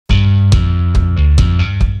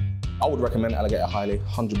would recommend AlloyGator highly,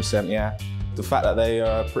 100%, yeah. The fact that they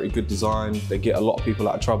are pretty good design, they get a lot of people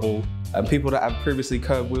out of trouble, and people that have previously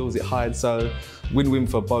curved wheels, it hides, so win-win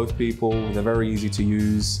for both people. They're very easy to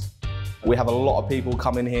use. We have a lot of people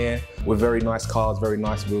come in here with very nice cars, very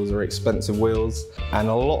nice wheels, very expensive wheels. And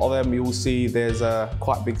a lot of them you'll see there's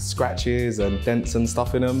quite big scratches and dents and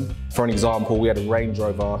stuff in them. For an example, we had a Range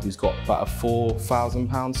Rover who's got about a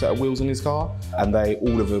 £4,000 set of wheels on his car, and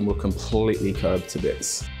all of them were completely curved to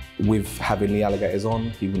bits. With having the AlloyGators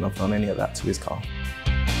on, he wouldn't have done any of that to his car.